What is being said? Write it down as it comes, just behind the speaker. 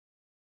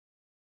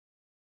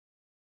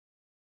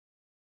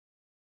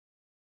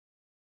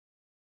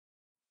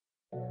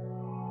What's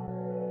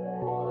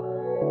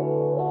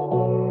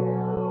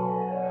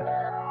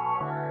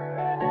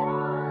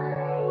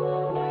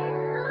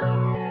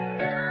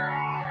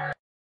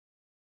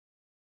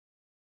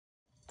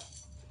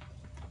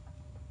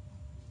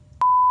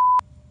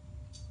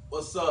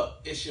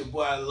up? It's your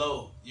boy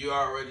Lo. You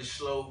already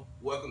slow.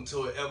 Welcome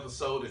to an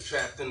episode of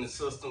Trapped in the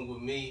System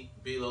with me,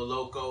 BEELO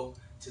LOCO.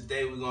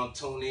 Today we're gonna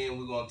tune in.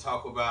 We're gonna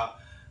talk about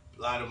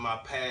a lot of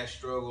my past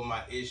struggle,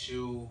 my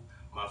issue,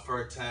 my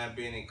first time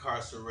being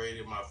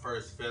incarcerated, my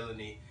first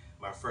felony,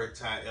 my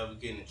first time ever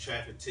getting a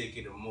traffic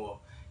ticket, and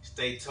more.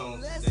 Stay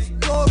tuned today.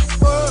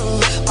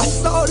 I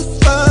saw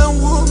this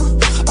fine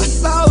woman, I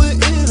saw it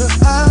in her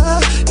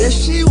eye, that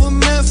she was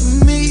meant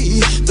for me.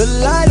 The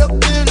light up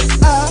in her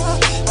eye,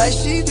 like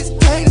she just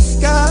painted the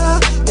sky.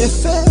 It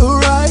felt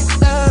right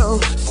now.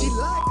 She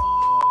like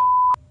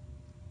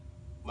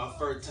my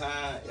first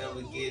time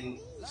ever getting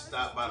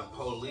stopped by the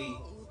police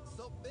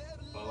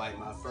on like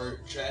my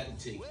first traffic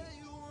ticket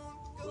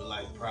was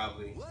like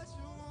probably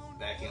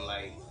back in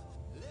like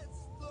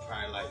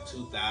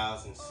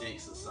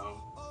 2006 or something.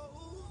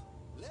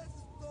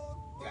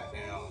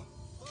 Goddamn,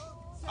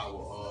 I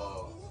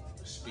was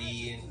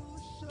speeding,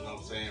 you know what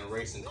I'm saying,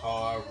 racing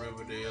car,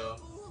 Riverdale,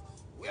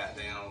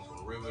 goddamn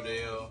from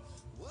Riverdale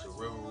to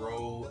River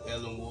Road,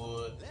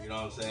 Ellenwood, you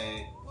know what I'm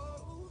saying,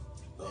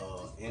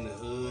 in the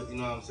hood, you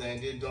know what I'm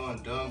saying, just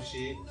doing dumb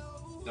shit, you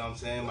know what I'm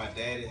saying. My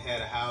daddy had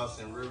a house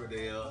in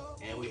Riverdale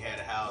and we had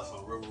a house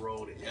on River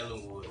Road in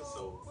Ellenwood,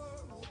 so,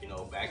 you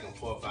know, back and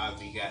forth I'd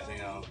be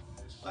goddamn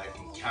like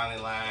from County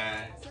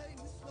Line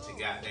to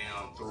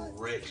goddamn through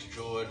Rex,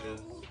 Georgia,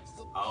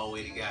 all the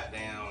way to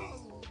goddamn,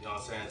 you know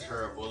what I'm saying,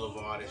 Turner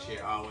Boulevard and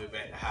shit, all the way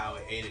back to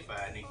Highway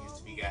 85. Niggas used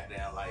to be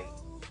goddamn like,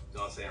 you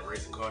know what I'm saying,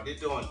 racing car. They're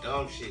doing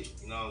dumb shit,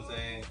 you know what I'm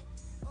saying?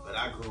 But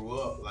I grew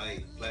up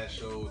like Flat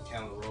Show,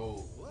 County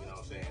Road, you know what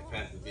I'm saying,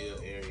 Pantherville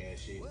area and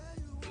shit, you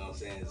know what I'm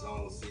saying,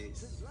 Zone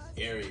 6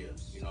 area,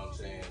 you know what I'm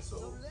saying?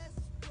 So,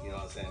 you know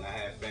what I'm saying, I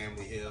had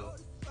family here.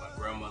 My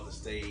grandmother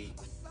stayed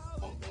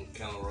on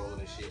County Road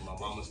and shit. My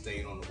mama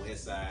stayed on the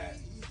west side.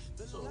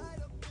 So,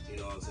 you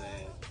know what I'm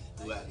saying?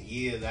 Throughout the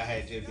years, I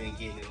had just been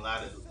getting in a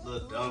lot of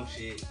little dumb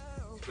shit,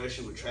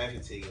 especially with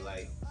traffic tickets.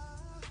 Like,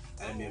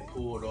 I had been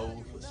pulled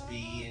over for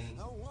speeding.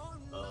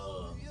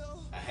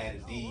 I had a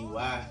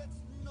DUI.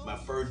 My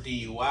first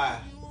DUI,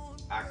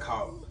 I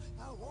caught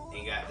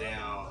and got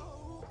down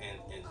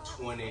in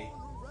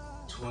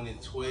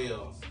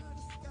 2012,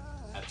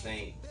 I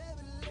think.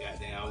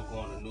 Goddamn, I was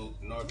going to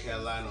North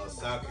Carolina or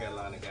South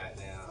Carolina,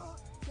 goddamn,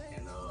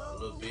 and a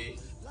little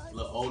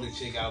older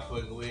chick I was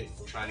fucking with,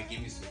 trying to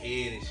give me some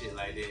head and shit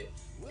like that.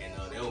 And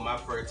that was my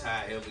first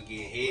time ever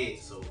getting head.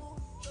 So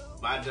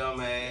my dumb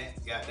ass,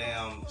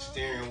 goddamn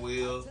steering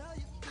wheel,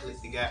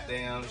 clicked the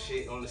goddamn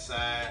shit on the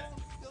side,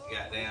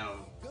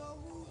 goddamn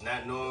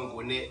not knowing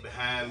Gwinnett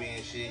behind me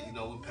and shit. You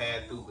know, we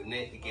passed through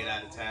Gwinnett to get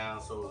out of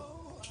town. So,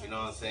 you know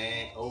what I'm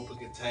saying, open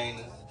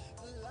container.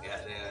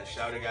 Goddamn,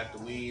 shawty got the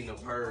weed in the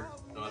purse,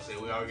 you know what I'm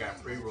saying? We already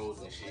got pre-rolls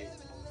and shit.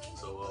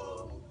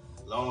 So,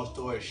 long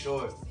story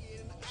short,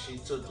 she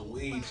took the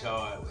weed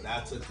charge, but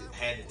I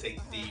had to take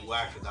the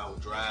DUI because I was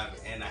driving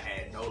and I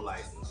had no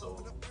license.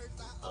 So,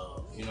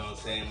 you know what I'm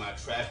saying? My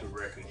traffic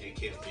record just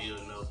kept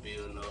building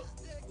up.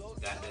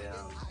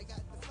 Goddamn,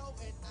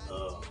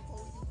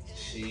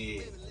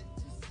 shit.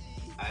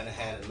 I done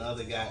had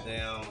another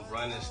goddamn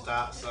running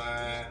stop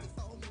sign,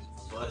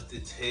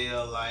 busted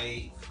tail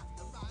light.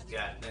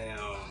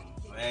 Goddamn,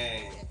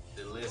 man,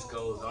 the list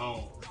goes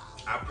on.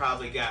 I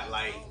probably got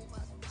like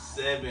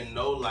 7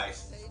 no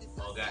license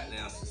or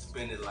goddamn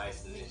suspended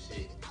license and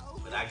shit.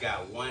 But I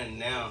got one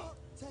now,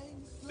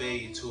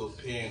 failure to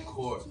appear in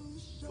court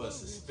for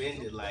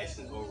suspended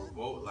license or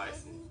revoked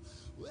license.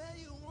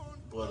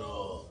 But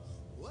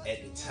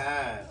at the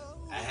time,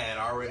 I had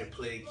already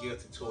pled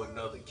guilty to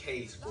another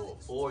case for a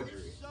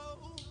forgery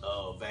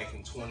back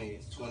in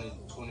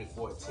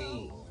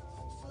 2014.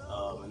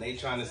 And they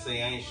trying to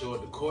say I ain't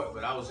showed the court,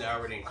 but I was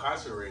already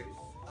incarcerated,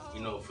 you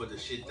know, for the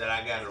shit that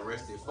I got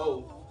arrested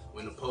for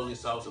when the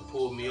police officer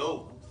pulled me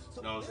over.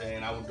 You know what I'm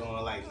saying? I was doing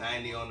like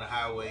 90 on the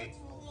highway,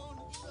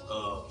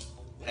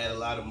 had a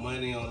lot of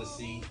money on the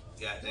seat,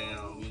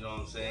 goddamn, you know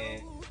what I'm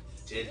saying?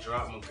 Just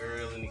dropped my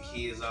girl and the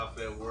kids off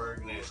at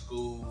work and at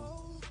school.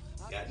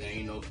 Goddamn,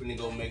 you know, finna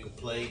go make a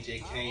play,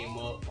 just came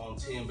up on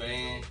 10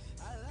 band,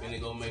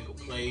 finna go make a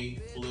play,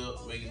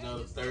 flip, make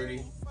another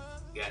 30.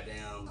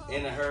 Goddamn,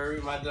 in a hurry,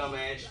 my dumb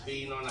ass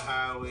speeding on the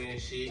highway and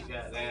shit,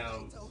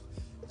 goddamn,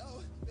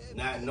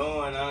 not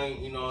knowing I ain't,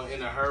 you know,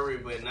 in a hurry,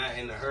 but not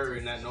in a hurry,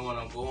 not knowing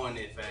I'm going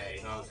that fast,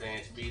 you know what I'm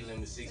saying, speed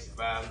limit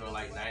 65, you know,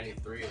 like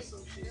 93 or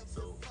some shit,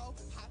 so, you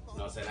know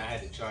what I'm saying, I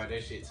had to charge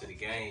that shit to the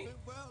game,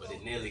 but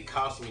it nearly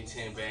cost me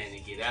 10 band to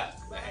get out,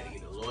 because I had to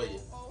get a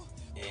lawyer,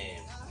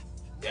 and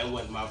that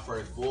wasn't my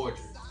first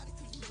forgery.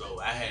 So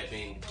I had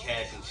been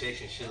cashing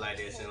checks and shit like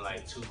this in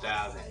like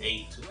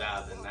 2008,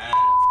 2009.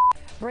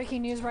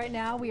 Breaking news right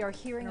now, we are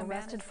hearing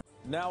arrested.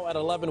 Now at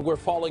 11, we're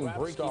following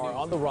breaking news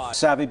on the rise.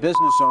 Savvy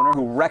business owner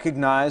who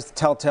recognized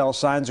telltale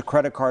signs of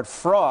credit card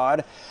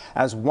fraud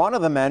as one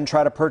of the men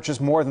tried to purchase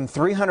more than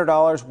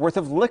 $300 worth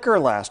of liquor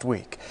last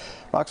week.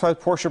 Fox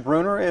 5's Portia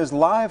Bruner is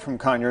live from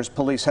Conyers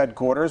Police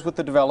Headquarters with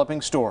the developing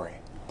story.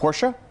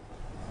 Portia?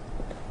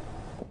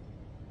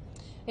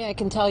 Yeah, I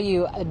can tell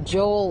you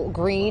Joel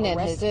Green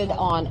arrested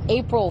on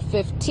April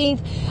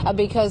 15th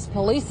because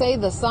police say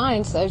the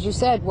signs, as you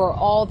said, were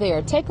all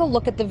there. Take a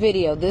look at the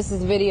video. This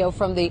is video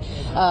from the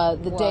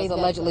day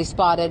allegedly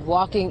spotted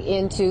walking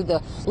into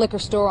the liquor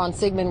store on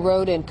Sigmund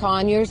Road in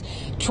Conyers,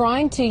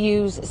 trying to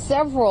use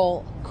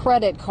several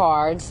credit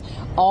cards,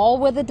 all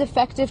with a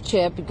defective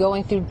chip,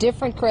 going through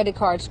different credit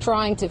cards,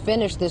 trying to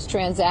finish this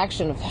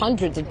transaction of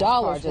hundreds of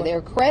dollars.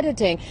 They're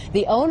crediting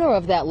the owner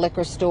of that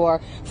liquor store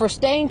for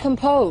staying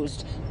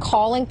composed,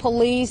 calling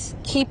police,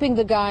 keeping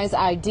the guy's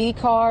ID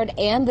card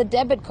and the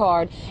debit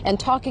card, and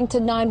talking to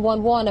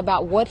 911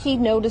 about what he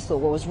noticed or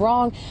what was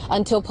wrong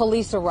until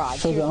police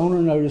arrived. So the owner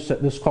noticed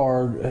that this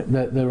card,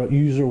 that the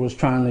user was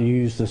trying to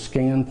use the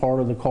scan part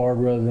of the card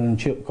rather than a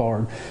chip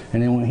card,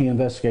 and then when he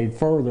investigated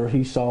further,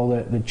 he saw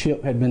that the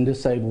chip had been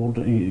disabled,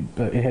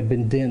 it had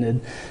been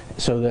dented,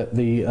 so that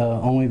the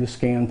only the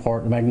scan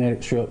part, the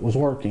magnetic strip, was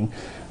working.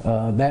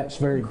 That's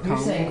very common. You're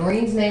saying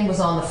Green's name was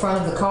on the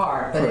front of the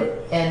card,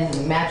 but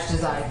and matched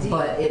his ID,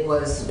 but it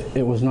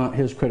was not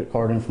his credit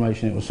card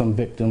information. It was some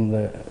victim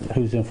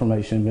whose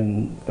information had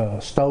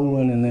been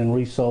stolen and then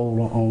resold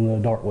on the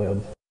dark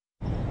web.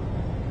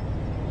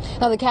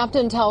 Now, the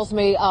captain tells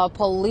me a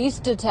police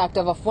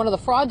detective, one of the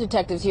fraud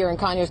detectives here in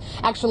Conyers,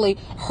 actually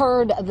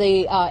heard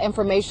the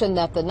information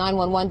that the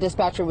 911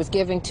 dispatcher was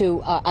giving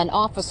to an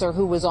officer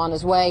who was on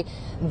his way.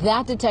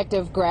 That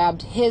detective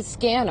grabbed his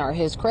scanner,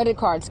 his credit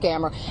card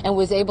scanner, and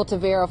was able to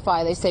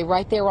verify, they say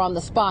right there on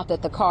the spot,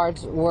 that the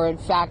cards were in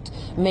fact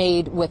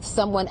made with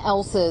someone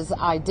else's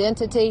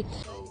identity.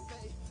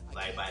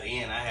 Like by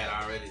then, I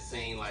had already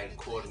seen like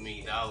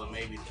 $250,000,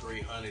 maybe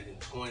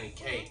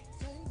 $320K.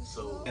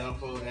 So I'm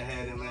supposed to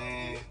have it,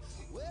 man,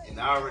 and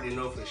I already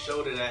know for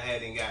sure that I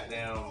hadn't got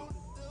down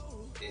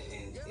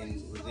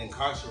and was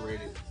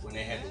incarcerated when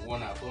they had the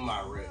warrant out for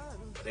my arrest.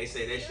 But they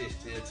say that shit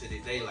still to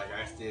this day, like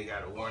I still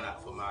got a warrant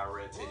out for my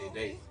arrest to this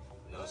day.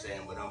 You know what I'm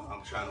saying? But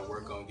I'm trying to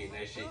work on getting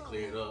that shit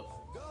cleared up.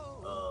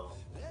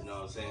 You know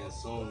what I'm saying?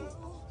 Soon.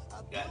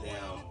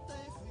 Goddamn,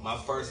 my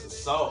first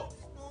assault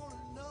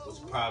was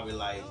probably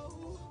like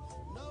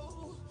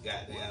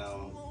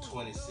goddamn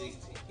 2016.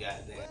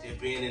 Goddamn,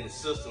 it being in the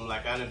system,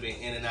 like I done been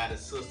in and out of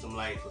the system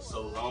like for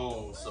so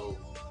long, so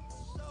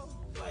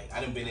like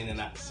I done been in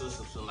and out of the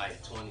system since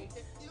like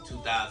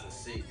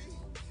 2006.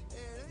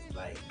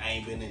 Like I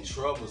ain't been in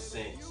trouble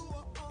since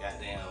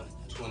goddamn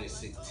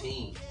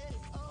 2016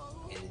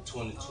 and in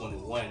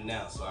 2021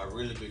 now, so I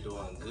really been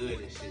doing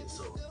good and shit.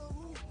 So,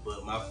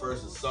 but my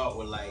first assault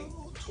was like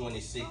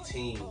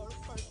 2016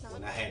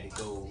 when I had to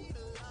go,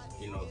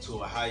 you know, to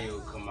Ohio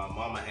because my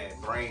mama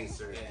had brain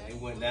surgery. It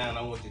went down,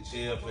 I went to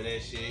jail for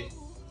that shit.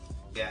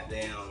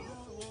 Goddamn,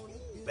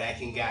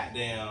 back in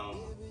goddamn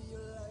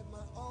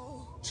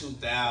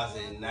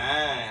 2009, I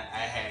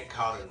had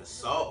caught an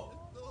assault.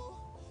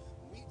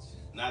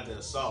 Not the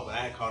assault, but I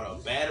had caught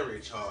a battery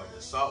charge. The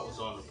assault was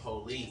on the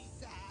police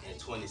in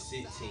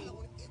 2016.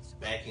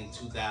 Back in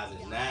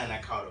 2009, I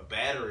caught a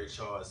battery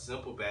charge,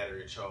 simple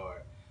battery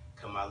charge,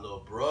 because my little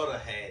brother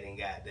had and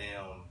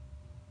goddamn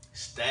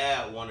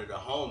stabbed one of the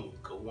homies,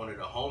 because one of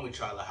the homies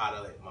tried to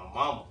holler at my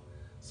mama.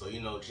 So, you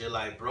know, just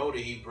like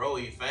Brody, he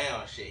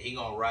found shit. He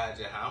gonna ride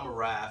just how I'm gonna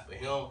ride for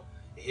him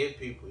and hit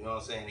people, you know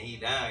what I'm saying? And he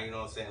down, you know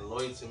what I'm saying?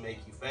 Loyalty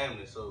make you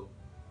family. So,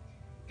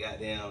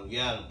 goddamn,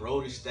 yeah,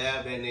 Brody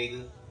stabbed that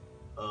nigga.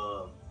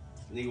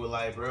 Nigga was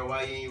like, bro,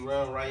 why you ain't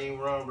run,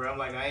 bro? I'm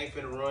like, I ain't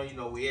finna run, you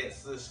know, we at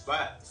this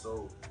spot.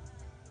 So,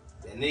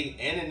 that nigga,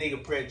 and the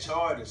nigga press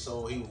charges.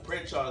 So, he was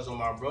press charges on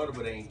my brother,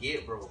 but they didn't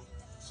get bro.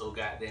 So,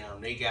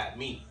 goddamn, they got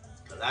me.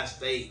 Cause I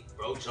stayed,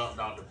 bro jumped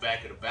off the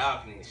back of the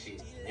balcony and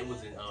shit. It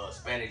was in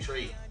Spanish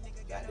Trace.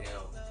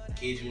 Goddamn,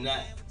 kid you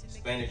not,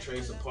 Spanish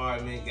Trace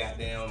apartment,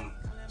 goddamn,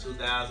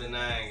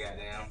 2009,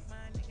 goddamn.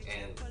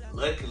 And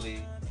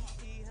luckily,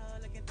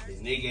 the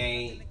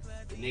nigga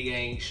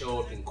ain't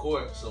show up in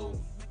court, so,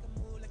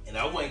 and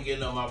I wasn't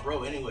getting on my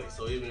bro anyway,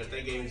 so even if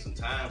they gave me some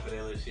time for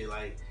that little shit,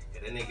 like,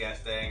 if that nigga got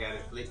stabbed, got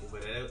inflicted,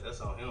 but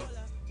that's on him.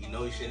 You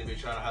know he shouldn't have been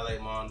trying to holler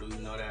at mom, do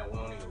you know that? We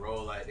don't even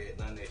roll like that,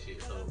 none of that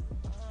shit, so.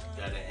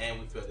 And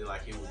we felt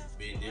like he was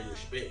being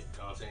disrespectful, you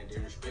know what I'm saying,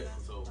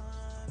 disrespectful, so,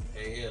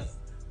 hey, yeah.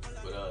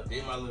 But,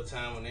 did my little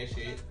time on that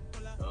shit.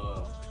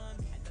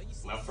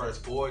 My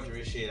first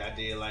forgery shit, I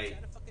did like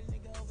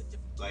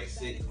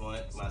 6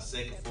 months. My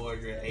second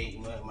forgery, 8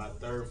 months. My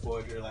third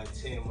forgery, like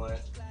 10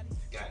 months.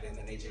 Goddamn,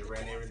 and they just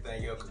ran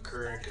everything up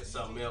concurrent because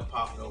something else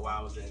popped up while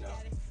I was in there.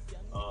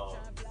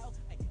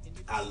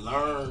 I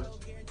learned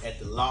at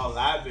the law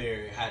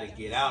library how to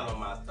get out on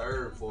my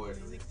third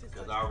forgery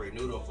because I already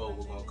knew them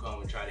folks were gonna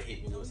come and try to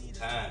hit me with some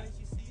time.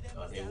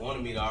 They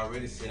wanted me to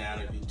already sit down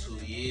and do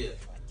 2 years,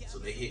 so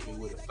they hit me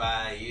with a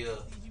 5-year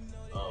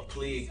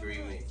plea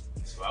agreement.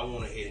 So I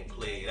went ahead and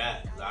played it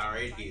out because I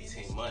already did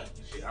 10 months.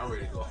 Shit, I'm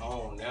ready to go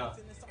home now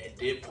at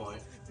this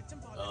point.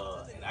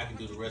 And I can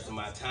do the rest of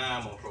my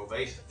time on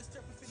probation.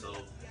 So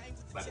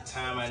by the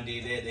time I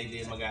did that, they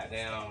did my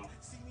goddamn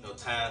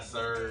time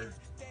served.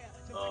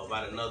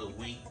 About another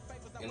week,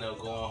 ended up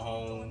going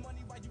home.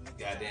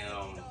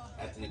 Goddamn,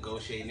 after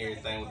negotiating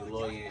everything with the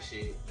lawyer and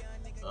shit.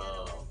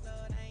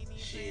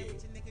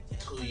 Shit,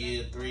 2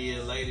 years, 3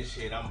 years later,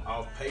 shit, I'm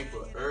off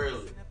paper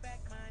early.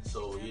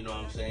 So, you know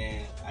what I'm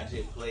saying? I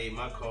just played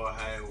my card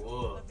how it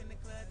was.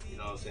 You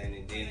know what I'm saying?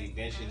 And then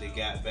eventually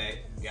got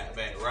back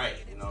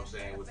right. You know what I'm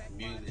saying? With the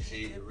music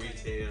shit, the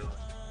retail.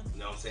 You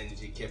know what I'm saying? And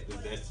just kept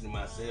investing in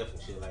myself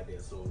and shit like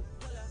that. So,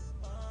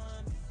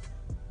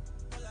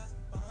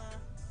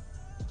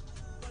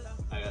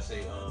 like I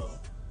say,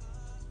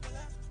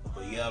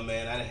 but yeah,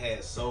 man, I done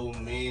had so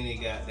many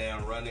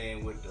goddamn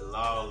run-in with the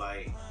law.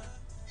 Like,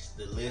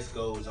 the list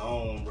goes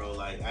on, bro.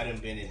 Like, I done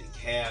been in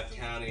DeKalb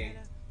County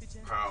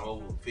probably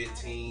over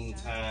 15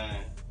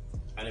 times.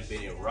 I done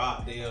been in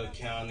Rockdale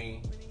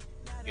County.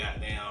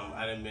 Goddamn,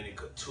 I done been in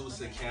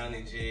Catoosa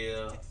County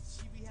Jail.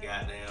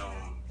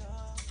 Goddamn,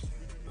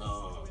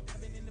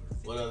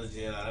 what other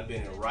jail? I done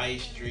been in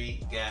Rice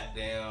Street.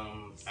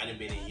 Goddamn, I done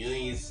been in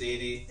Union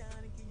City.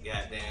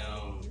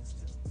 Goddamn,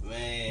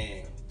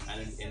 man, I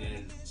done, and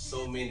then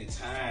so many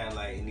times,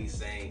 like in these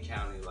same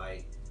counties,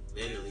 like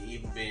literally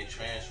even being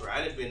transferred.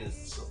 I done been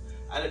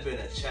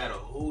in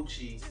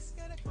Chattahoochee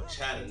or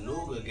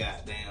Chattanooga,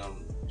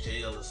 goddamn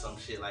jail or some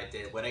shit like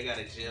that. But they got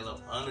a jail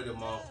up under the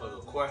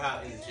motherfucker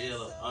courthouse in the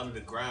jail up under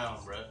the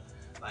ground, bro.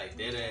 Like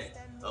that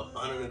up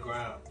under the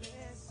ground.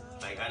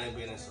 Like I done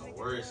been in some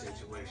worse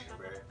situation,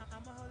 bro.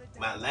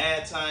 My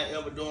last time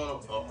ever doing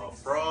a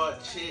fraud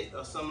shit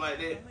or something like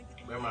that,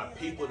 where my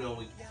people then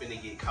we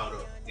finna get caught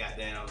up,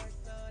 goddamn.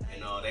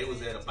 And they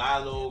was at a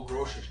BEELO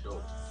grocery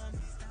store.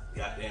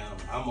 Goddamn,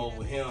 I'm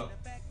over here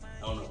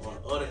on the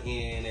other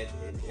end at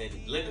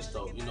the liquor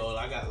store. You know,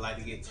 I got like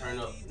to get turned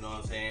up, you know what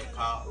I'm saying?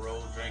 Pop,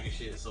 roll, drinking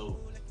shit. So,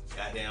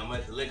 goddamn, I'm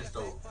at the liquor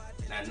store.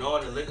 And I know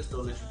in the liquor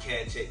store let you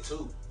cash check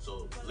too.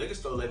 So, the liquor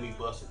store let me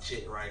bust a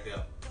check right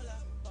there.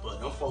 But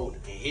them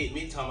folks hit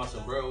me talking about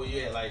some, bro, where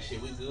you at? Like,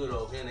 shit, we good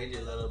over here. And they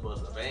just let us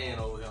bust a van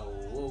over here.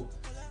 Woo, woo.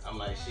 I'm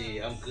like,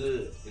 shit, I'm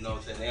good. You know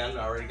what I'm saying? I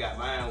already got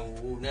mine.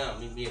 Woo, woo, now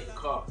meet me at the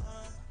car.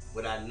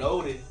 But I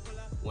noticed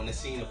when I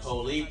seen the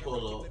police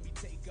pull up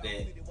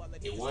that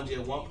it wasn't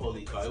just one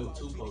police car, it was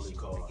 2 police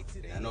cars.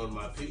 And I know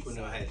my people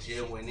had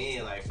just went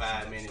in like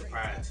 5 minutes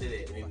prior to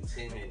that, maybe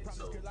 10 minutes.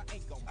 So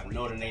I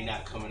know that they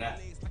not coming out.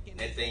 And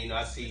that thing,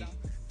 I see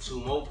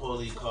 2 more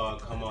police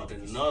cars come out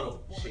than another.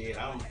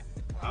 Shit, I'm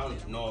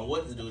knowing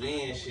what to do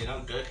then. Shit,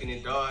 I'm ducking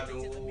and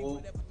dodging,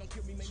 woo,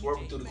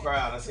 swerving through the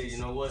crowd. I said, you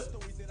know what?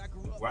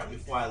 Right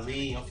before I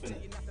leave, I'm finna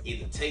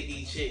either take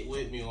these checks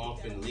with me or I'm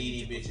finna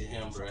leave these bitches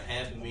him, bro.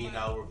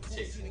 $500,000 worth of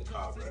checks in the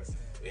car, bro.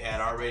 We had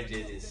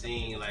already just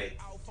seen like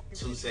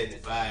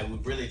 $275. We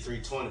really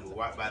 $320,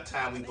 but by the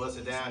time we bust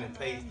it down and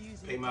pay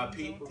my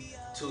people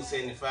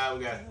 $275,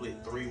 we got to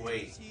split 3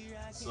 ways.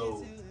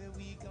 So,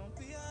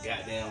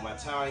 goddamn, by the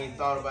time I even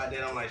thought about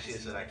that, I'm like,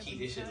 shit, should I keep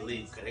this shit to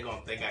leave? Because they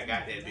gonna think I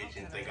got that bitch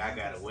and think I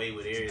got away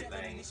with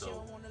everything.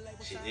 So,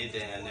 shit, they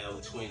down there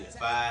between the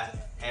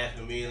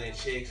 $500,000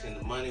 checks and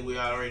the money we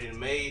already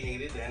made,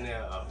 nigga, they down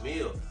there a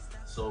meal.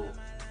 So,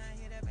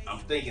 I'm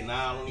thinking,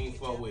 nah, I don't even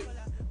fuck with it.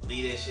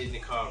 Leave that shit in the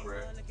car,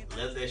 bro.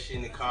 Left that shit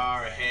in the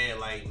car. It had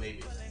like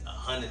maybe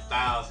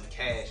 100,000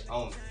 cash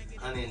on it,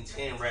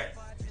 110 racks.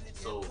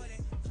 So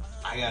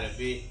I got a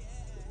bit,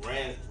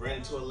 ran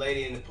into a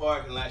lady in the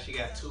parking lot. She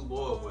got 2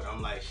 boys with her.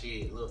 I'm like,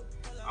 shit, look,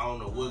 I don't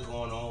know what's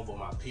going on, but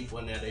my people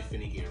in there, they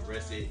finna get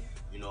arrested.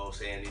 You know what I'm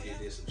saying? They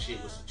did some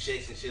shit with some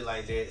checks and shit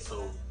like that.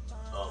 So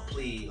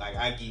please, like,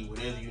 I give you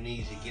whatever you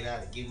need to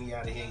get me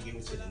out of here and get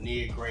me to the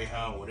near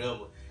Greyhound,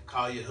 whatever.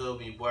 Call your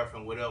husband, your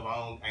boyfriend, whatever.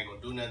 I ain't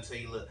gonna do nothing to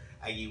you. Look,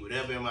 I give you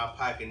whatever in my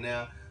pocket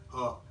now.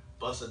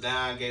 Bust her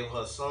down, gave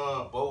her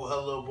son, both her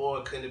little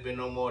boy couldn't have been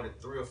no more than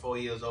 3 or 4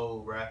 years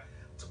old, right?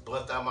 To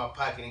bust out my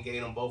pocket and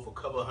gave them both a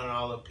couple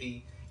 $100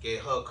 apiece. Gave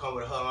her a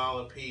couple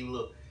 $100 apiece.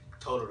 Look,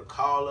 told her to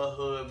call her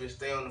husband,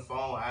 stay on the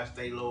phone. I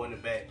stay low in the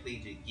back.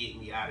 Please just get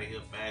me out of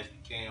here fast as you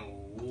can.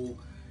 Woo,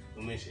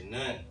 don't mention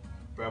nothing.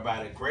 Bro,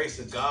 by the grace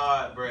of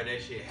God, bro,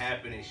 that shit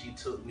happened and she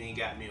took me and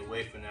got me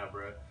away from that,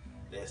 bro.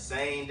 That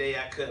same day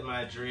I cut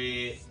my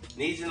dread.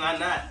 Needs and I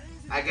not.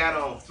 I got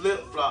on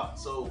flip-flop,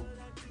 so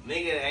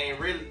nigga ain't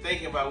really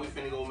thinking about we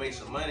finna go make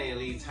some money and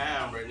leave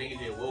town, bro. Nigga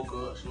just woke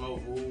up,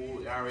 smoked,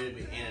 woo, already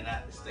been in and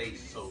out the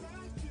States, so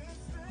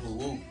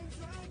woo.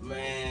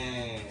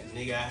 Man,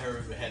 nigga, I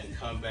heard we had to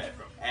come back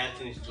from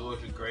Athens,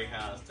 Georgia,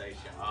 Greyhound Station,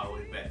 all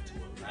the way back to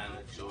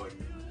Atlanta, Georgia,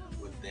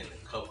 within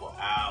a couple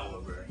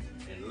hours, bro.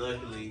 And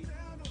luckily,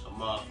 a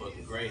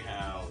motherfucking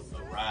Greyhound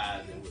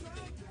arrived within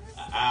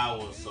an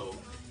hour or so.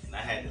 And I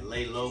had to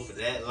lay low for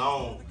that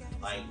long.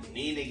 Like,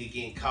 these niggas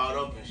getting caught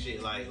up and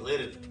shit, like,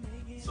 literally.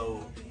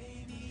 So,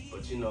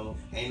 But you know,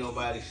 ain't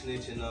nobody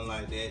snitching, nothing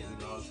like that, you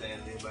know what I'm saying?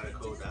 Live by the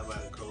code, die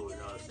by the code, you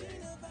know what I'm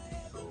saying?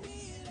 So,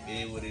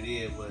 it is what it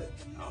is, but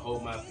I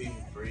hope my people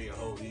free. I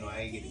hope, you know, I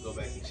ain't get to go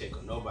back and check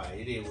on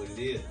nobody. It is what it is.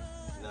 You know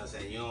what I'm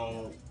saying? You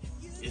don't,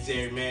 it's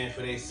every man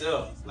for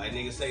themselves. Like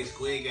niggas say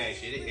Squid Game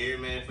shit, it's every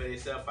man for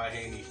themselves out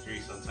here in these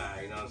streets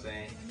sometimes, you know what I'm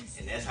saying?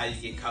 And that's how you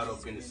get caught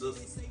up in the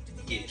system.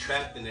 You get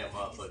trapped in that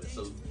motherfucker.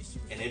 So,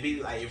 and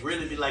it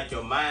really be like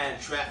your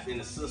mind trapped in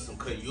the system,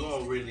 cause you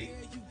don't really,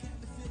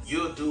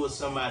 you'll do what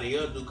somebody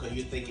else do cause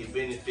you think it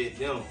benefit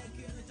them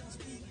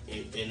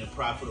in a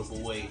profitable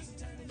way.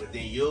 But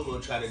then you'll go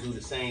try to do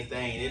the same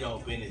thing and it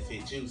don't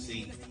benefit you.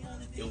 See,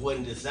 it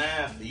wasn't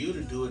designed for you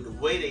to do it the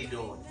way they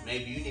doing it.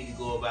 Maybe you need to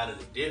go about it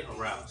a different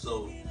route.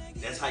 So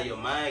that's how your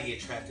mind get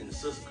trapped in the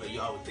system, because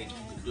you always think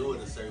you can do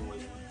it a certain way,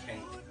 but you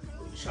can't.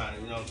 But you trying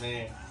to, you know what I'm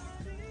saying?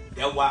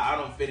 That's why I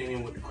don't fit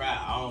in with the crowd.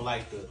 I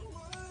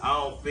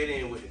don't fit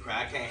in with the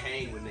crowd. I can't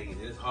hang with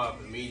niggas. It's hard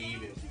for me to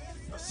even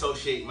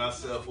associate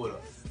myself with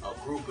a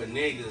group of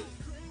niggas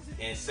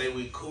and say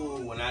we cool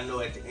when I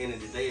know at the end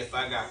of the day, if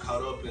I got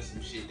caught up in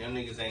some shit, them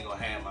niggas ain't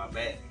gonna have my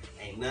back.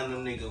 Ain't none of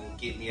them niggas gonna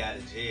get me out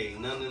of jail.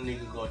 Ain't none of them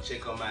niggas gonna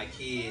check on my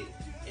kid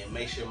and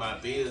make sure my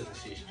bills and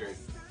shit straight.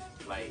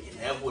 Like, and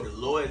that's where the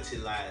loyalty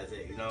lies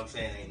at, you know what I'm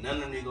saying? Ain't none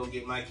of them niggas gonna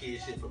get my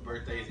kid shit for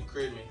birthdays and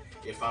Christmas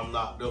if I'm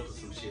locked up or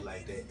some shit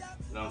like that.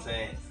 You know what I'm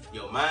saying?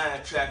 Your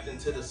mind trapped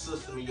into the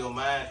system and your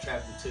mind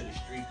trapped into the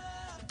street.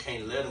 You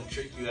can't let them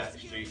trick you out the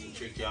streets and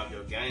trick you off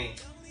your game.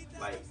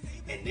 Like,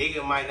 and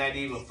nigga might not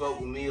even fuck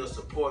with me or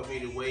support me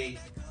the way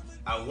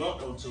I want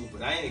them to,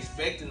 but I ain't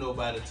expecting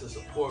nobody to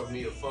support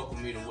me or fuck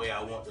with me the way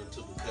I want them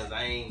to, because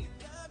I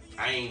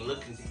ain't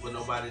looking for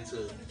nobody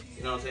to,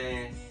 you know what I'm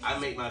saying? I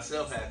make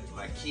myself happy.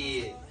 My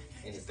kid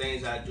and the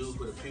things I do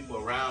for the people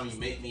around me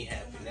make me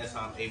happy. And that's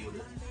how I'm able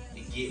to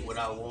get what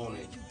I want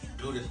and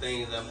do the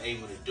things I'm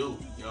able to do.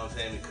 You know what I'm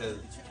saying? Because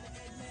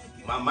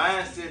my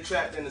mind's still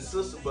trapped in the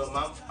system, but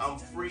I'm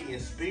free in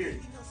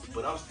spirit,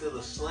 but I'm still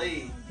a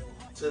slave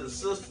to the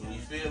system, you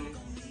feel me?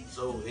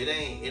 So it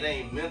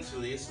ain't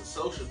mentally, it's a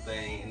social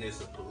thing and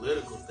it's a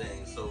political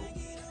thing. So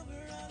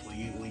when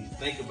you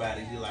think about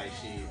it, you're like,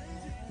 shit,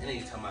 it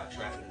ain't talking about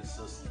trapped in the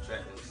system,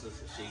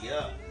 shit,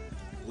 yeah.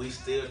 We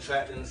still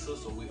trapped in the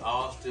system. We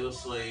all still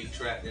slaves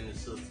trapped in the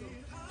system.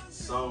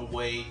 Some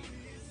way,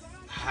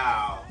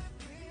 how,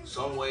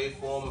 some way,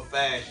 form, or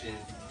fashion,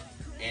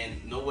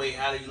 and no way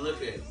how do you look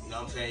at it. You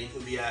know what I'm saying? You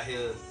can be out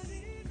here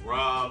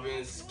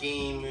robbing,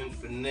 scheming,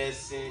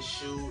 finessing,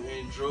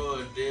 shooting,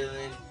 drug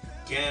dealing,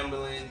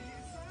 gambling,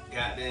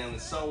 goddamn, in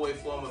some way,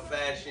 form, or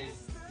fashion,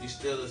 you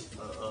still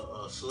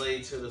a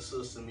slave to the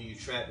system and you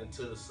trapped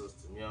into the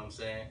system, you know what I'm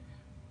saying?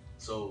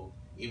 So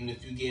even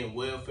if you getting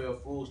welfare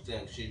food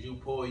stamps, shit, you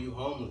poor, you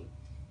homeless,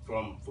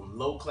 from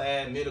low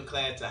class, middle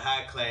class to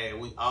high class,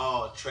 we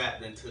all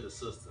trapped into the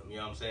system, you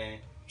know what I'm saying?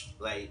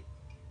 Like,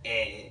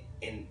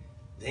 and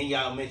then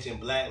y'all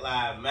mentioned Black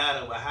Lives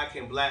Matter, but how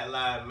can Black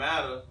Lives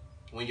Matter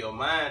when your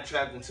mind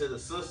trapped into the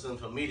system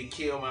for me to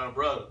kill my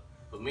brother,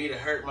 for me to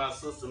hurt my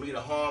sister, me to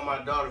harm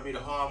my daughter, me to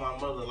harm my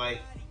mother? Like,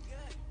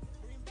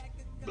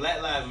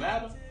 Black Lives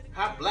Matter?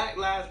 How Black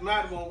Lives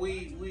Matter when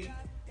we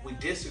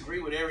disagree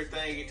with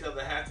everything each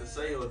other have to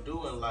say or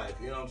do in life?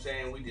 You know what I'm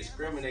saying? We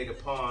discriminate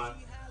upon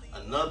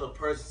another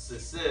person's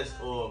success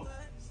or,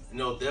 you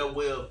know, their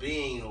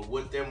well-being or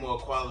what they're more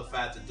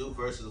qualified to do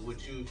versus what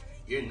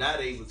you're not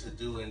able to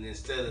do. And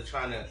instead of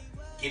trying to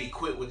get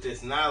equipped with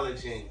this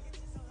knowledge and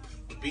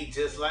be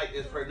just like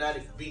this person, not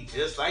be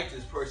just like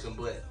this person,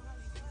 but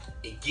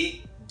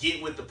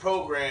get with the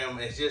program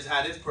as just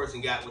how this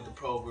person got with the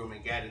program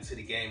and got into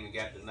the game and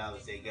got the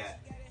knowledge they got.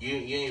 You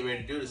ain't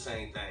ready to do the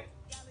same thing.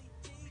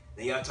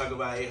 Then y'all talk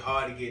about it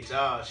hard to get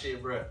jobs.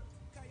 Shit, bro,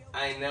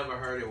 I ain't never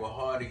heard it was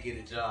hard to get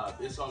a job.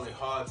 It's only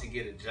hard to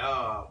get a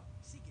job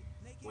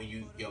when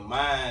your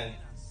mind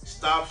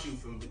stops you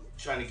from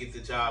trying to get the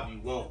job you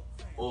want,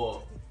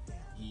 or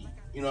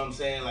you know what I'm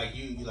saying? Like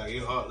you like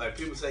it hard. Like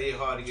people say it's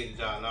hard to get a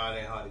job. No, it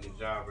ain't hard to get a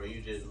job, bro.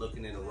 You just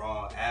looking in the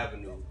wrong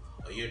avenue,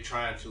 or you're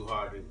trying too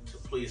hard to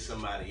please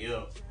somebody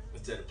else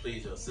instead of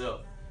please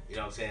yourself. You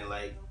know what I'm saying?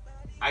 Like,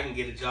 I can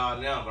get a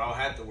job now, but I don't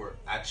have to work.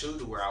 I choose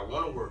to work. I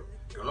want to work.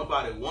 Don't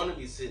nobody want to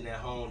be sitting at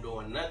home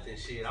doing nothing.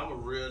 Shit, I'm a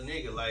real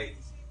nigga. Like,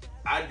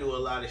 I do a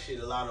lot of shit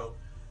a lot of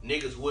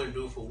niggas wouldn't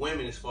do for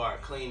women as far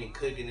as cleaning,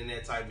 cooking, and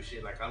that type of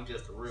shit. Like, I'm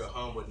just a real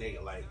humble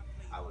nigga. Like,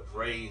 I was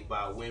raised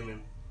by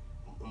women.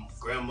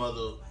 Grandmother,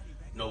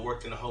 you know,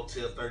 worked in a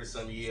hotel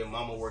 30-something years.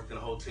 Mama worked in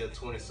a hotel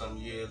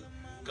 20-something years.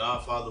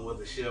 Godfather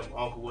was a chef.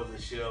 Uncle was a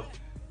chef.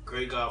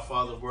 Great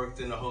godfather worked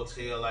in a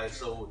hotel. Like,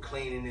 so with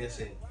cleanliness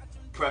and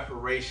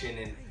preparation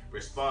and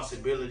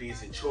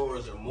responsibilities and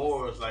chores and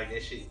morals, like,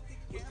 that shit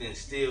was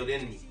instilled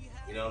in me.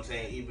 You know what I'm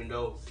saying? Even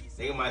though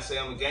nigga might say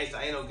I'm a gangster,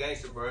 I ain't no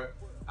gangster, bro.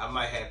 I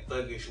might have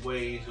thuggish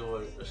ways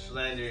or a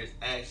slanderous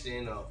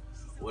accent or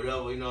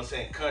whatever, you know what I'm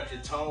saying, country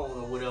tone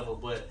or whatever,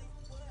 but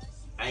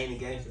I ain't a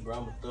gangster, bro.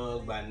 I'm a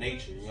thug by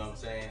nature, you know what I'm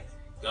saying?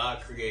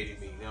 God created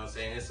me, you know what I'm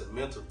saying? It's a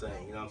mental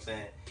thing, you know what I'm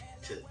saying?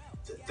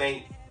 To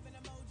think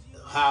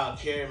how I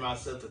carry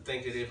myself to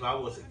think that if I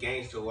was a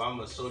gangster or I'm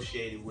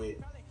associated with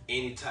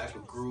any type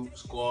of group,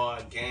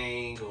 squad,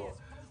 gang, or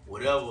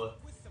whatever,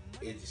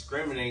 it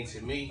discriminates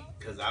to me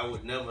because I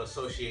would never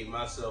associate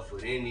myself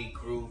with any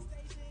group,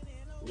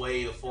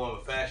 way, or form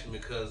of fashion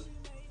because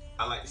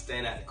I like to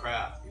stand out the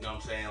crowd. You know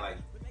what I'm saying? Like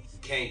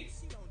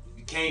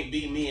you can't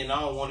be me and I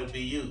don't want to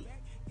be you.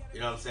 You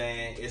know what I'm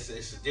saying? It's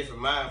a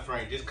different mind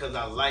frame. Just because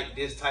I like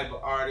this type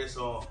of artist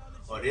or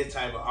this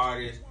type of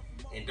artist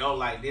and don't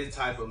like this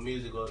type of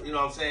music, or you know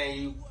what I'm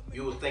saying,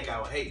 you would think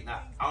I would hate. Nah,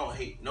 I don't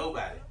hate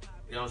nobody.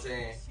 You know what I'm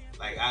saying?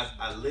 Like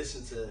I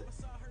listen to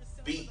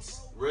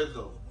beats,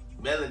 rhythm,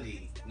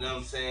 melody, you know what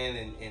I'm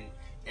saying, and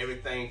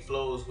everything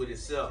flows with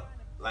itself.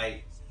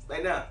 Like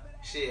now,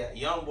 shit,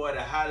 Young Boy,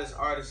 the hottest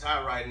artist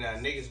hot right now.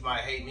 Niggas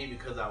might hate me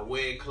because I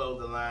wear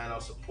clothing line, I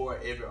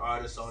support every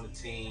artist on the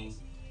team.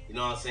 You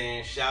know what I'm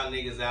saying? Shout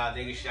niggas out,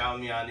 niggas shout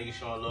me out, niggas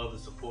showing love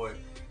and support.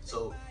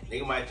 So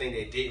nigga might think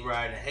they dick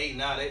riding and hate.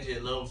 Nah, they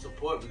just love and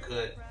support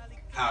because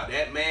how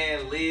that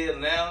man live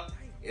now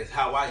is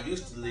how I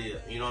used to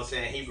live. You know what I'm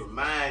saying? He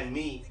remind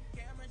me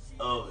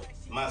of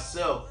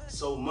myself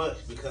so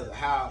much because of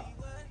how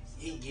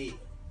he get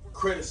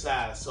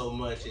criticized so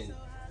much, and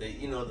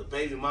the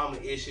baby mama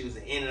issues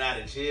and in and out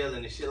of jail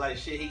and the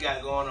shit he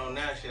got going on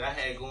now. Shit I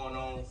had going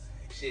on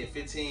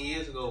 15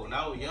 years ago when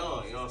I was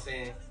young. You know what I'm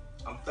saying?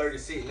 I'm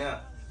 36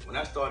 now. When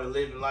I started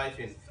living life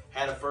and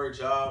had a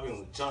first job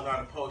and jumped out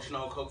of potion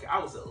on cocaine, I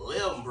was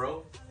 11,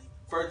 bro.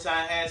 First time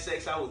I had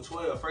sex, I was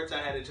 12. First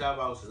time I had a job,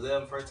 I was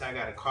 11. First time I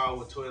got a car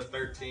with 12,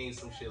 13,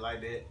 some shit like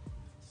that.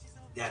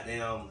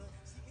 Goddamn,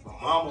 my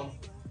mama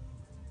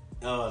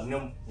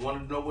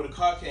wanted to know where the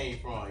car came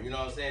from. You know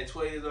what I'm saying?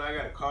 12 years old, I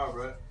got a car,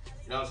 bro.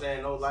 You know what I'm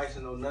saying? No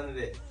license, no none of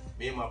that.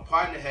 Me and my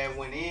partner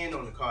went in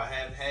on the car,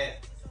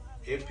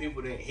 his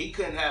people didn't. He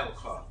couldn't have a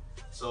car.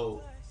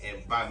 So,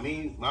 and by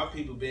me, my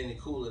people being the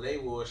cooler they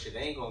were, shit,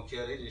 they ain't gonna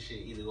care. They just shit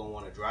either gonna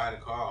want to drive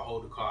the car or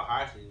hold the car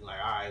hostage. Like,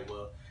 all right,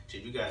 well,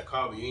 shit, you got a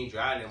car, but you ain't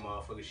driving that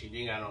motherfucker. Shit, you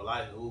ain't got no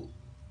license. Ooh.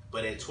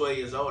 But at 12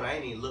 years old, I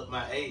ain't even look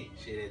my age.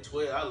 Shit, at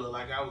 12, I look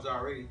like I was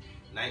already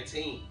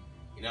 19.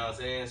 You know what I'm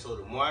saying? So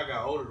the more I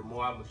got older, the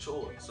more I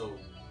matured. So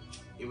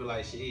it was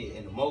like shit.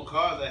 And the more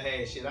cars I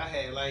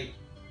had like,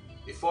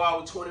 before I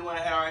was 21,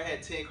 I already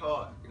had 10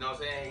 cars. You know what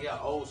I'm saying? Yeah,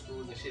 old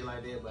schools and shit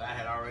like that, but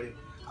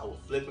I was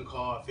flipping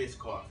car, fixing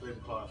car,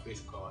 flipping car,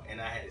 fixing car,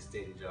 and I had a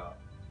steady job.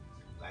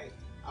 Like,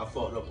 I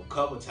fucked up a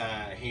couple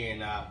times here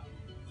and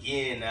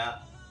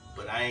out,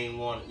 but I ain't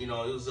want, it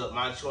was up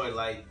my choice.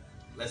 Like,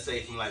 let's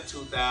say from like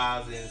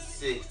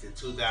 2006 to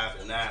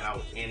 2009, I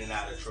was in and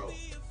out of trouble.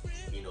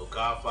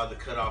 Godfather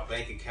cut off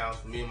bank accounts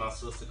for me and my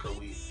sister because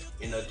we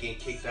ended up getting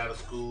kicked out of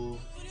school.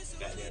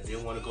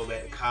 Didn't want to go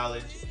back to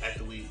college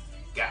after we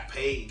got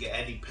paid.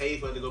 After he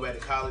paid for us to go back to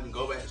college and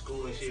go back to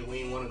school and shit, we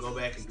didn't want to go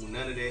back and do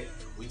none of that.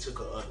 We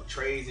took other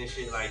trades and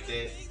shit like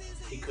that.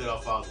 He cut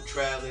off all the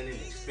traveling and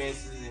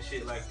expenses and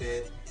shit like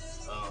that.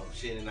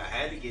 And I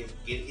had to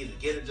either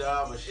get a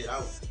job or shit. I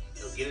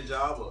would get a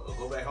job or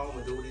go back home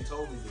and do what he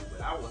told me to do.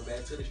 But I went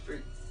back to the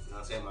street. You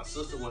know what I'm saying? My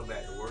sister went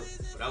back to work,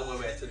 but I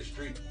went back to the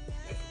street.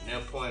 And from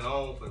that point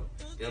on, for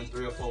them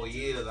 3 or 4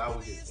 years, I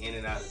was just in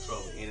and out of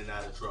trouble, in and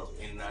out of trouble,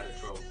 in and out of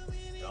trouble.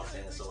 You know what I'm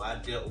saying? So I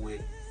dealt with,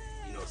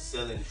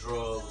 selling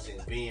drugs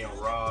and being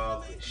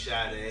robbed and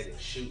shot at and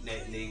shooting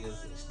at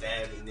niggas and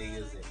stabbing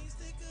niggas and,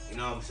 you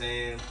know what I'm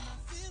saying?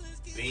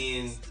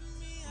 Being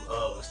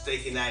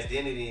mistaken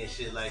identity and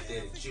shit like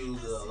that,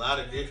 accused of a lot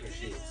of different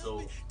shit.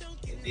 So,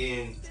 and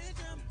then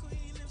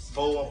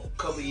a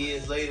couple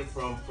years later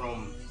from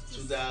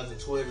 2012 to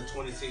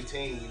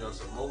 2016,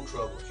 some more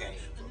trouble came.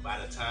 But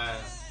by the time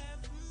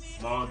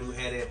Mom dude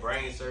had that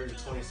brain surgery in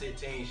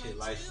 2016, shit,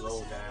 life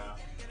slowed down.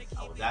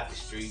 I was out the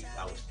street.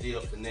 I was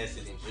still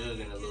finessing and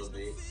jugging a little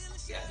bit.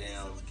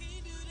 Goddamn,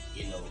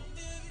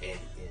 and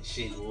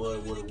shit was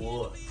what it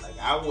was. Like,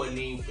 I wasn't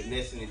even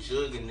finessing and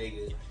jugging,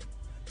 nigga,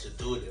 to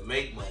do it to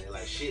make money.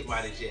 Like, shit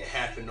might have just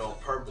happened on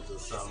purpose or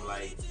something,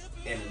 like,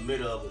 in the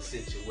middle of a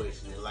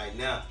situation. And like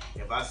now,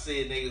 if I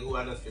see a nigga who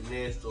I done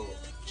finessed or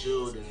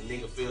jugged and the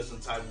nigga feels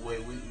some type of way,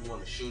 we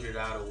want to shoot it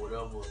out or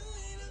whatever,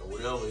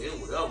 whatever. You know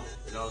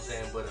what I'm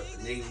saying? But if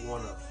a nigga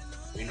want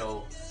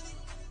to,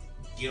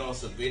 get on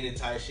some business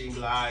type shit and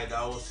be like, all right,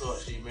 dog, what's up?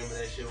 Shit, remember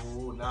that shit?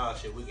 Ooh, nah,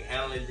 shit, we can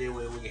handle it this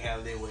way, we can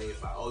handle it that way.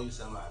 If I owe you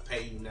something, I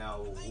pay you now.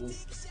 Ooh.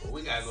 But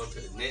we gotta go to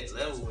the next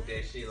level with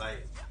that shit.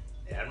 Like,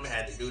 I'm gonna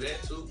have to do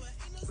that too.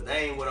 But that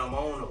ain't what I'm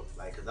on though.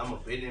 Like, cause I'm a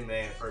business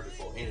man first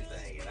before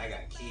anything, and I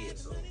got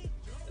kids, so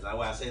that's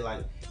why I say,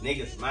 like,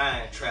 niggas'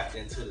 mind trapped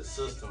into the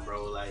system,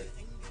 bro. Like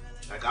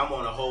I'm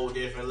on a whole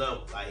different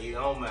level. Like, it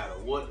don't matter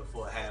what the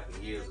fuck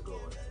happened years ago.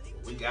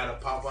 We gotta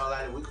pop all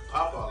like that. We could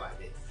pop all like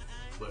that.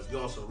 But if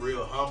you're on some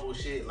real humble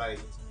shit, like,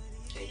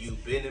 and you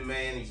business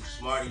man and you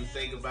smart and you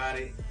think about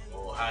it,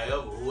 or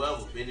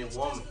whoever, business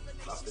woman,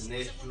 if I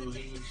finesse you,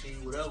 he, she,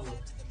 whatever,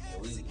 and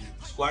we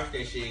squash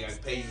that shit, I can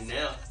pay you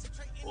now,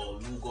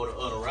 or you go the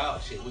other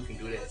route, shit, we can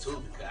do that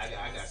too, because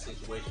I got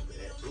situations for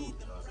that too, you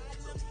know what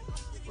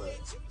I'm saying?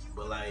 So,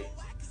 but like,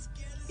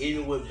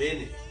 even with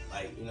business,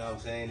 Like, you know what I'm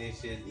saying?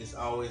 It's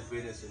always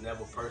business and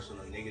never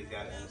personal. Niggas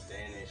gotta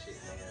understand that shit,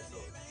 man. So,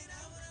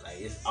 like,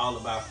 it's all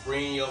about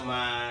freeing your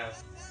mind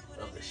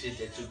of the shit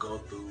that you go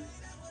through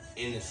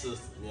in the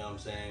system, you know what I'm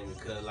saying?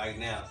 Because, like,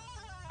 now,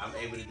 I'm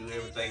able to do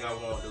everything I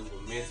want to do,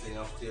 but mentally,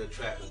 I'm still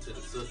trapped into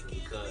the system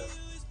because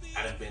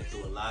I done been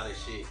through a lot of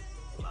shit.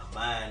 My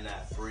mind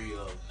not free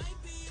of,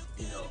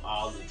 you know,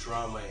 all the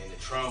drama and the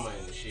trauma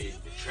and the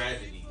shit, the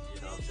tragedies,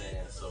 you know what I'm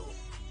saying? So,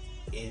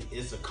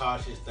 it's a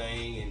cautious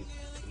thing, and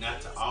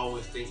not to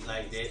always think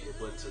like that,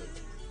 but to,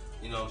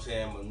 you know what I'm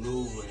saying,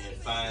 maneuver and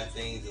find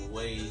things and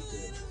ways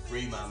to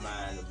free my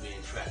mind of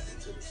being trapped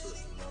into the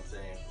system, you know what I'm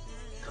saying?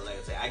 Cause like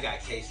I say, I got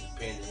cases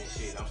pending and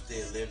shit. I'm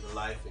still living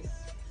life and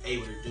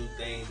able to do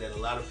things that a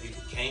lot of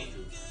people can't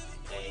do.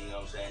 And you know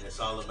what I'm saying? It's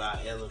all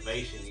about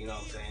elevation, you know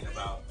what I'm saying?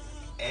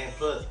 And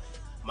plus,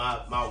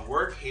 my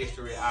work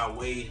history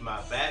outweighs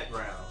my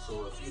background.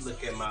 So if you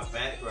look at my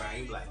background,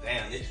 you be like,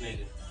 damn, this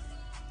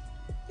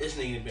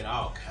nigga been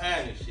all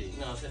kind of shit.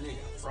 You know what I'm saying?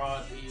 Nigga got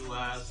fraud,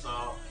 DUI,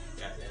 assault,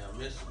 goddamn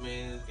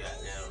misdemeanors,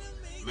 goddamn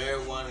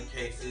marijuana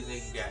cases,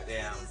 nigga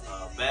goddamn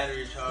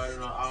battery charge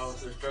on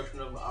officer, destruction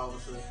of an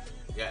officer,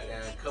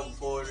 goddamn couple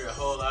forgery, a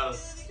whole lot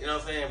of, you know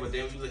what I'm saying? But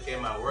then when you look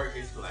at my work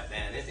history, like,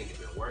 damn, this nigga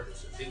been working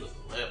since he was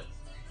 11.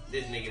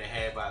 This nigga done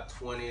had about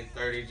 20,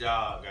 30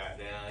 jobs,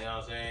 goddamn, you know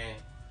what I'm saying?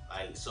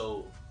 Like,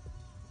 so,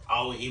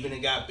 even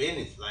it got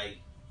business, like,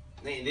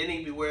 man, they need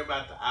to be worried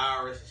about the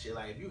IRS and shit.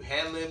 Like, if you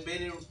handling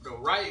business the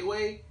right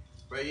way,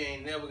 bro, you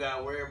ain't never got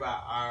to worry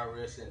about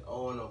IRS and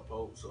owing them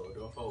folks or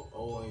them folks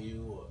owing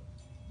you, or,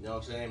 you know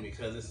what I'm saying?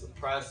 Because it's a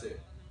process,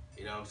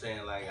 you know what I'm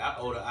saying? Like, I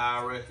owe the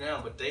IRS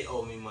now, but they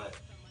owe me money.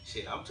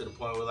 Shit, I'm to the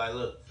point where, like,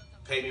 look,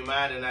 pay me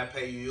mine and I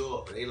pay you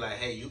yours. But they like,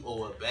 hey, you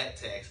owe us back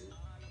taxes.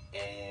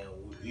 And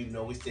even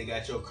though we still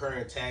got your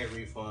current tax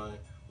refund,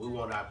 we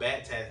want our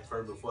back taxes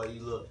first before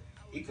you look.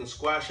 You can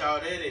squash all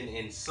that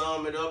and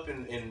sum it up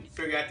and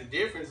figure out the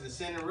difference and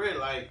send it real.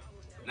 Like,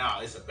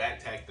 nah, it's a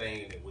back tax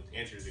thing and with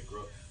interest and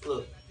growth.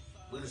 Look,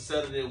 we can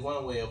settle it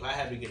one way. If I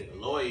have to get a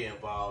lawyer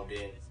involved,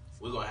 then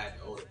we're going to have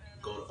to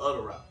go the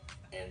other route.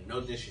 And no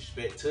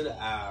disrespect to the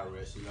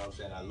IRS, you know what I'm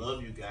saying? I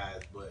love you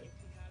guys, but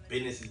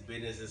business is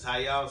business. It's how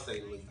y'all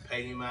say, look, you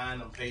pay me mine,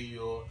 I'm pay you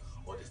yours,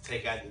 or just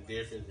take out the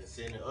difference and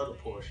send the other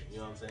portion, you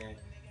know what I'm saying?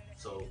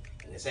 So,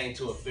 and this ain't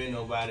to offend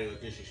nobody or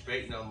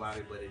disrespect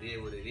nobody, but it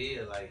is what it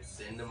is. Like,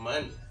 send the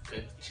money,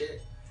 cut the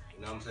check,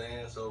 you know what I'm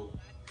saying? So,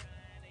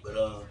 but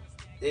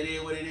it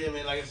is what it is,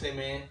 man. Like I say,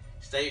 man,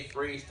 stay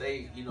free,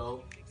 stay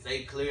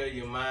clear of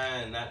your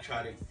mind, not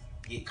try to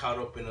get caught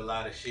up in a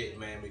lot of shit,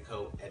 man,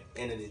 because at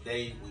the end of the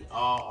day, we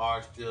all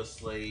are still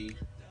slaves.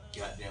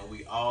 Goddamn,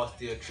 we all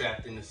still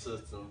trapped in the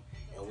system,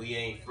 and we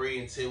ain't free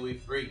until we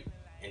free.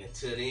 And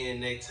until then,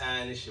 next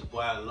time, it's your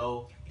boy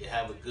Lo. You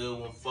have a good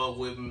one. Fuck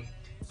with me.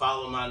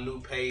 Follow my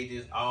new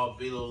pages, all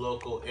BEELO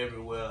LOCO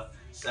everywhere.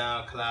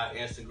 SoundCloud,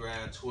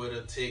 Instagram,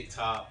 Twitter,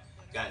 TikTok,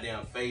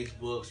 goddamn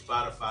Facebook,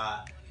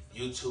 Spotify,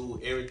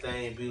 YouTube,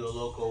 everything BEELO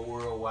LOCO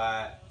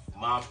worldwide.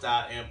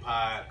 Mobstyle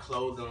Empire,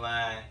 clothing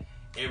line,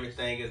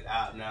 everything is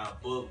out now.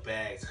 Book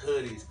bags,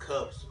 hoodies,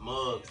 cups,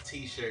 mugs,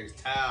 t-shirts,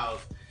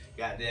 towels,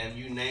 goddamn,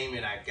 you name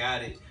it, I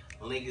got it.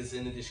 Link is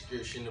in the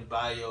description, the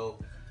bio.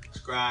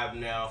 Subscribe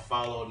now,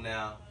 follow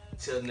now.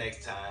 Till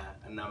next time,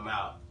 and I'm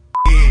out.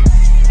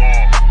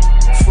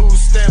 Food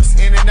stamps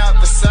in and out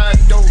the side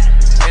door,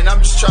 and I'm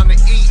just trying to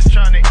eat,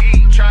 trying to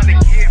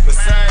get. But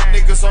side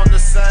niggas on the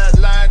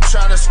sideline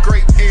trying to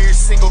scrape every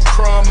single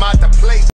crumb out the plate.